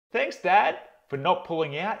thanks, Dad, for not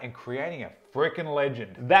pulling out and creating a freaking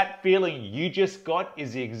legend. That feeling you just got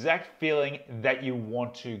is the exact feeling that you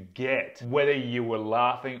want to get. Whether you were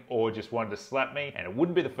laughing or just wanted to slap me, and it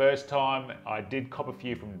wouldn't be the first time. I did cop a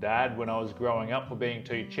few from Dad when I was growing up for being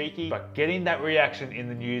too cheeky, but getting that reaction in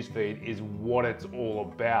the newsfeed is what it's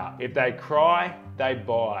all about. If they cry, they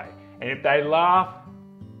buy. And if they laugh,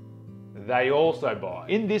 they also buy.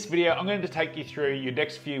 In this video, I'm going to take you through your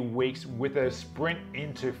next few weeks with a sprint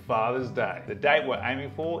into Father's Day. The date we're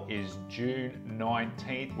aiming for is June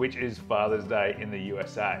 19th, which is Father's Day in the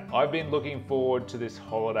USA. I've been looking forward to this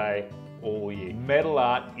holiday all year. Metal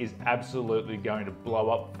art is absolutely going to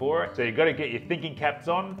blow up for it. So you've got to get your thinking caps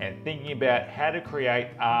on and thinking about how to create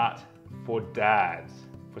art for dads,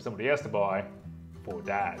 for somebody else to buy for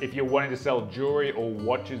dad. If you're wanting to sell jewelry or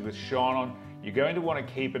watches with ShineOn, you're going to want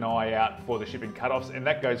to keep an eye out for the shipping cutoffs, and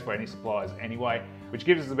that goes for any suppliers anyway, which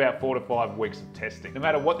gives us about 4 to 5 weeks of testing. No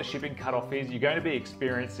matter what the shipping cutoff is, you're going to be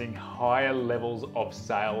experiencing higher levels of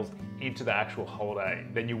sales into the actual holiday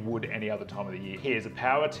than you would any other time of the year. Here's a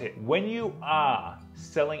power tip. When you are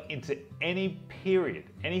selling into any period,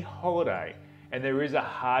 any holiday, and there is a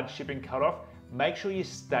hard shipping cutoff, make sure you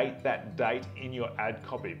state that date in your ad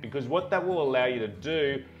copy, because what that will allow you to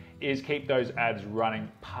do is keep those ads running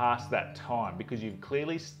past that time, because you've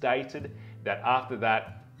clearly stated that after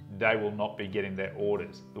that, they will not be getting their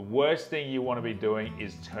orders. The worst thing you want to be doing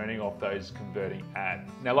is turning off those converting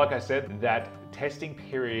ads. Now, like I said, that testing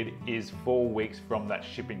period is 4 weeks from that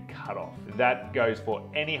shipping cutoff. That goes for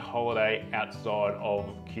any holiday outside of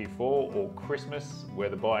Q4 or Christmas, where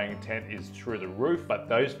the buying intent is through the roof. But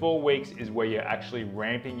those 4 weeks is where you're actually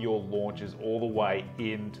ramping your launches all the way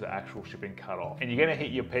into the actual shipping cutoff. And you're going to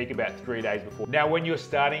hit your peak about 3 days before. Now, when you're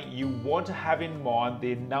starting, you want to have in mind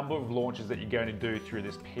the number of launches that you're going to do through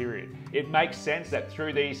this period. It makes sense that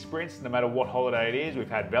through these sprints, no matter what holiday it is, we've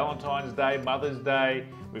had Valentine's Day, Mother's Day,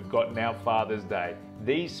 we've got now Father's Day.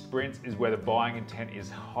 These sprints is where the buying intent is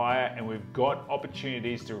higher, and we've got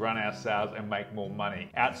opportunities to run our sales and make more money.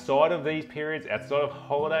 Outside of these periods, outside of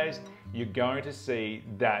holidays, you're going to see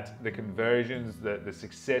that the conversions, the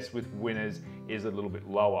success with winners is a little bit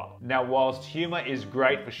lower. Now, whilst humor is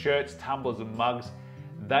great for shirts, tumblers, and mugs,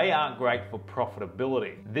 they aren't great for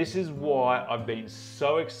profitability. This is why I've been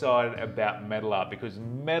so excited about metal art, because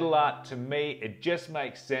metal art, to me, it just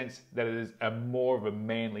makes sense that it is more of a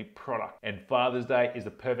manly product. And Father's Day is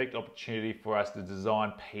the perfect opportunity for us to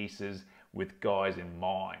design pieces with guys in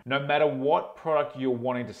mind. No matter what product you're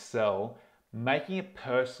wanting to sell, making it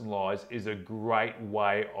personalized is a great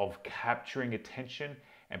way of capturing attention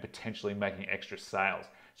and potentially making extra sales.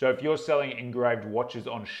 So if you're selling engraved watches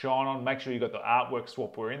on ShineOn, make sure you've got the artwork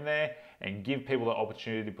swapper in there and give people the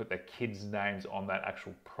opportunity to put their kids' names on that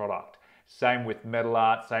actual product. Same with metal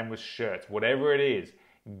art, same with shirts, whatever it is,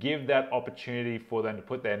 give that opportunity for them to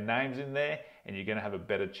put their names in there, and you're gonna have a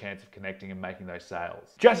better chance of connecting and making those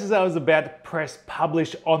sales. Just as I was about to press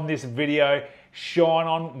publish on this video,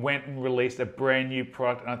 ShineOn went and released a brand new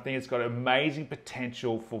product, and I think it's got amazing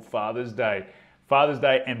potential for Father's Day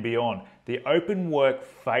and beyond. The open work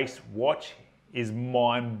face watch is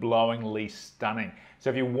mind-blowingly stunning. So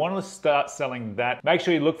if you want to start selling that, make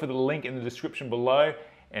sure you look for the link in the description below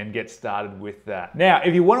and get started with that. Now,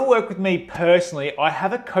 if you want to work with me personally, I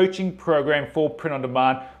have a coaching program for print on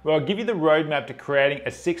demand where I'll give you the roadmap to creating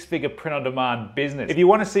a 6-figure print on demand business. If you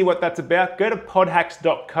want to see what that's about, go to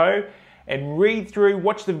PODHacks.co and read through,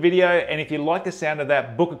 watch the video, and if you like the sound of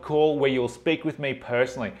that, book a call where you'll speak with me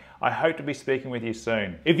personally. I hope to be speaking with you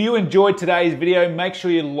soon. If you enjoyed today's video, make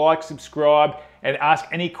sure you like, subscribe, and ask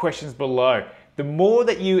any questions below. The more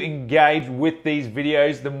that you engage with these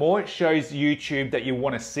videos, the more it shows YouTube that you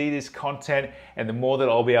want to see this content, and the more that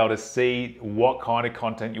I'll be able to see what kind of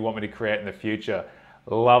content you want me to create in the future.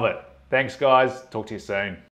 Love it. Thanks, guys. Talk to you soon.